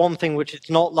point of the one thing which it's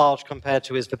not large compared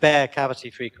to is the bare cavity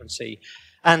frequency.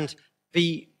 And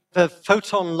the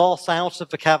photon loss out of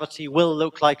the cavity will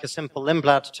look like a simple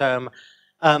Lindblad term,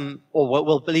 or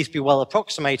will at least be well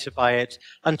approximated by it,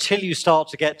 until you start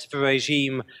to get to the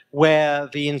regime where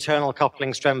the internal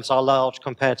coupling strengths are large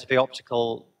compared to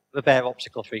the bare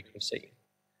optical frequency.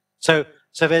 So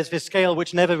there's this scale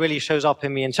which never really shows up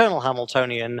in the internal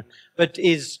Hamiltonian, but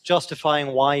is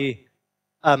justifying why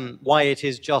it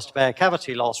is just bare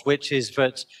cavity loss, which is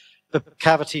that the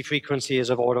cavity frequency is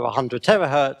of order 100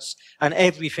 terahertz, and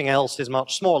everything else is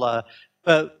much smaller,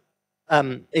 but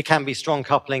it can be strong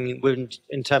coupling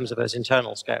in terms of those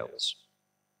internal scales.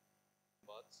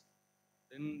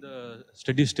 Then the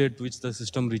steady state which the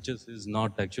system reaches is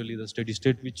not actually the steady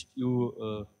state which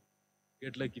you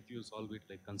get like if you solve it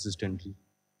like consistently?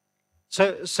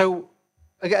 So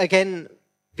again,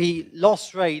 the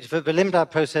loss rate for the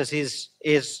Lindblad process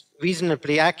is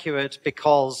reasonably accurate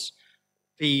because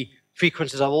the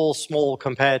frequencies are all small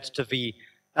compared to the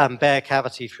bare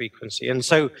cavity frequency. And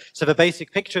so the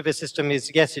basic picture of the system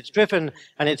is, yes, it's driven,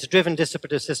 and it's a driven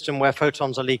dissipative system where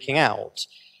photons are leaking out.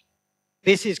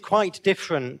 This is quite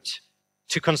different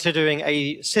to considering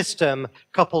a system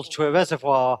coupled to a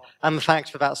reservoir and the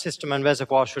fact that that system and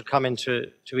reservoir should come into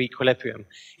equilibrium.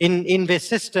 In this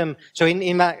system, so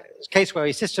in that case where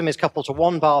a system is coupled to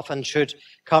one bath and should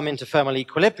come into thermal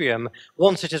equilibrium,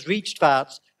 once it has reached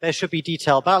that, there should be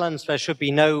detail balance, there should be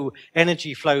no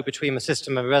energy flow between the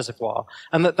system and the reservoir.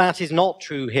 And that is not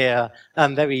true here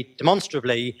very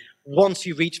demonstrably. Once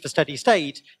you reach the steady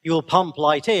state, you will pump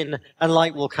light in and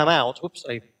light will come out. Whoops,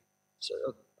 I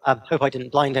hope I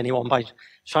didn't blind anyone by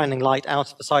shining light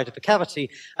out of the side of the cavity,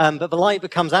 but the light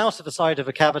that comes out of the side of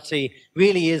the cavity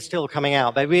really is still coming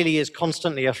out. There really is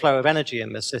constantly a flow of energy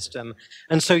in the system,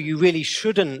 and so you really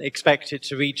shouldn't expect it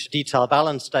to reach a detail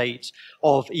balance state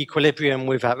of equilibrium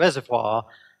with that reservoir,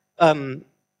 at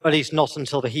least not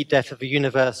until the heat death of the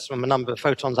universe from a number of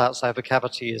photons outside the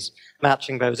cavity is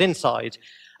matching those inside.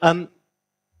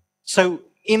 So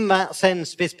in that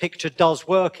sense, this picture does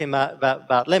work in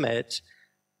that limit.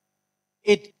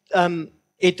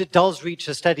 It does reach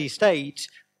a steady state.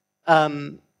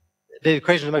 The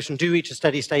equations of motion do reach a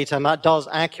steady state, and that does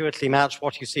accurately match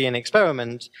what you see in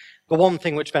experiment. The one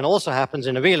thing which then also happens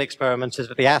in a real experiment is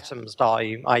that the atoms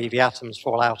die, i.e. the atoms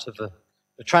fall out of the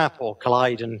trap or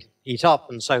collide and heat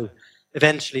up, and so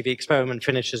eventually the experiment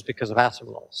finishes because of atom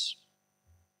loss.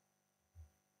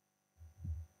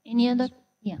 Any other?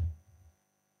 Yeah.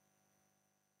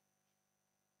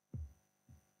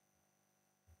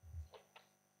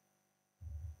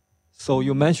 So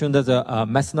you mentioned the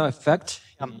Meissner effect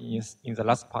in the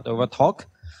last part of our talk.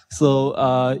 So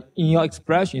in your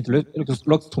expression, it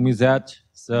looks to me that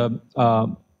so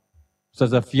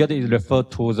the field is referred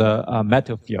to the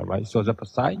matter field, right? So the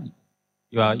psi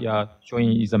you are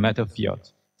showing is a matter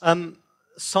field.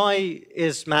 Psi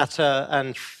is matter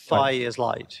and phi is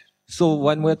light. So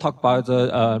when we talk about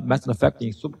the Meissner effect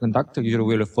in superconductor, usually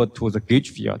we refer to the gauge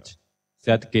field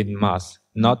that gain mass,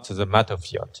 not the matter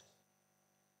field.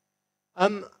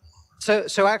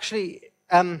 So actually,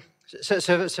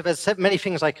 so there's many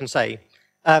things I can say.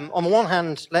 On the one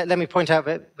hand, let me point out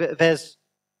that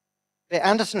the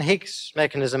Anderson-Higgs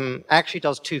mechanism actually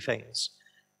does two things.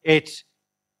 It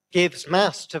gives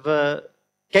mass to the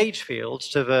gauge field,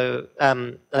 to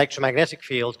the electromagnetic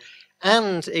field,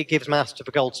 and it gives mass to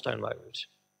the Goldstone mode.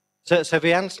 So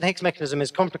the Anderson-Higgs mechanism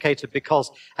is complicated because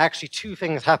actually two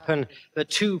things happen that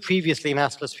two previously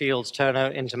massless fields turn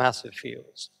out into massive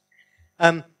fields.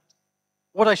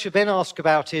 What I should then ask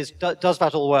about is, does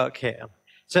that all work here?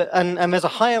 So, and there's a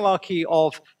hierarchy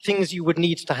of things you would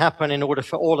need to happen in order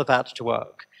for all of that to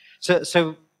work.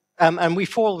 And we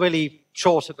fall really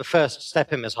short at the first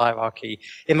step in this hierarchy,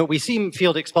 in that we see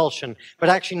field expulsion, but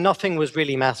actually nothing was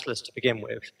really massless to begin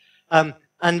with.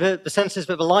 And the sense is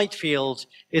that the light field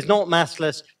is not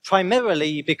massless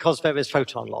primarily because there is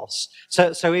photon loss.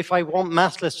 So if I want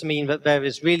massless to mean that there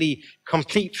is really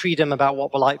complete freedom about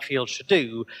what the light field should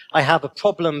do, I have a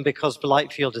problem because the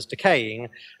light field is decaying,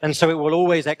 and so it will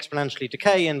always exponentially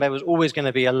decay, and there is always going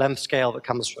to be a length scale that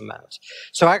comes from that.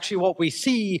 So actually what we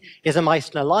see is a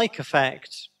Meissner-like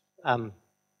effect,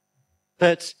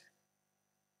 that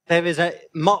there is a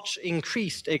much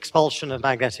increased expulsion of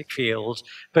magnetic field,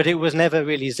 but it was never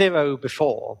really zero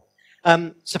before.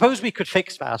 Suppose we could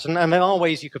fix that, and there are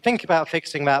ways you could think about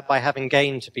fixing that by having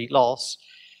gain to beat loss.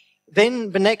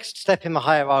 Then the next step in the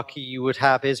hierarchy you would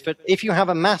have is that if you have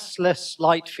a massless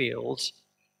light field,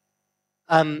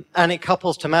 and it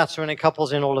couples to matter and it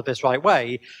couples in all of this right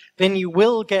way, then you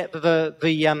will get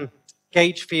the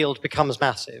gauge field becomes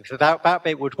massive. That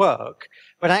bit would work,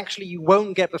 but actually you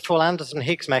won't get the full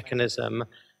Anderson-Higgs mechanism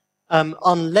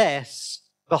unless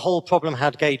the whole problem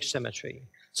had gauge symmetry.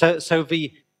 So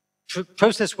the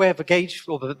process where the gauge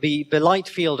or the light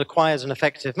field acquires an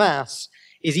effective mass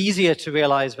is easier to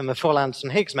realize than the full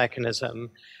Anderson-Higgs mechanism.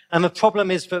 And the problem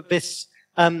is that this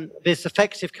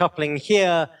effective coupling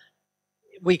here,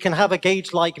 we can have a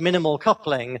gauge-like minimal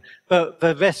coupling, but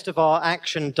the rest of our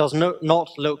action does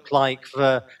not look like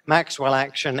the Maxwell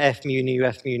action F mu nu,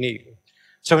 F mu nu.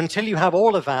 So until you have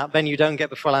all of that, then you don't get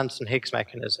the full Anderson-Higgs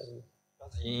mechanism.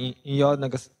 In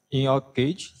your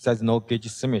gauge, there's no gauge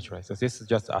symmetry. So this is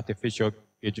just artificial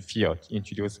gauge field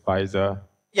introduced by the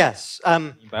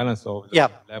imbalance of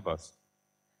the levels.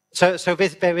 So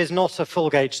there is not a full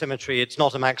gauge symmetry. It's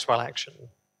not a Maxwell action.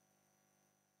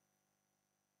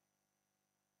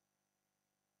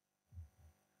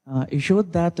 You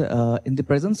showed that in the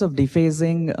presence of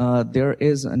dephasing, there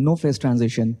is no phase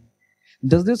transition.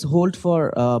 Does this hold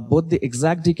for both the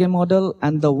exact decay model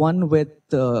and the one with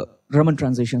Raman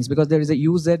transitions? Because there is a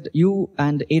U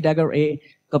and A dagger A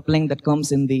coupling that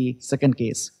comes in the second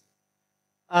case.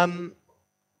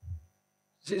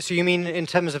 So you mean in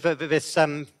terms of this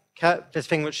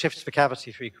thing which shifts the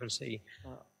cavity frequency?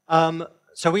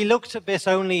 So we looked at this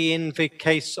only in the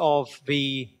case of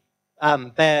the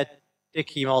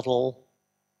Baer-Dickey model.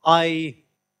 I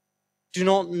do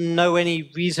not know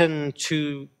any reason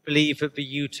to believe that the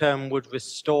U term would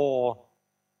restore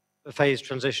the phase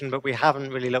transition, but we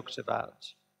haven't really looked at that.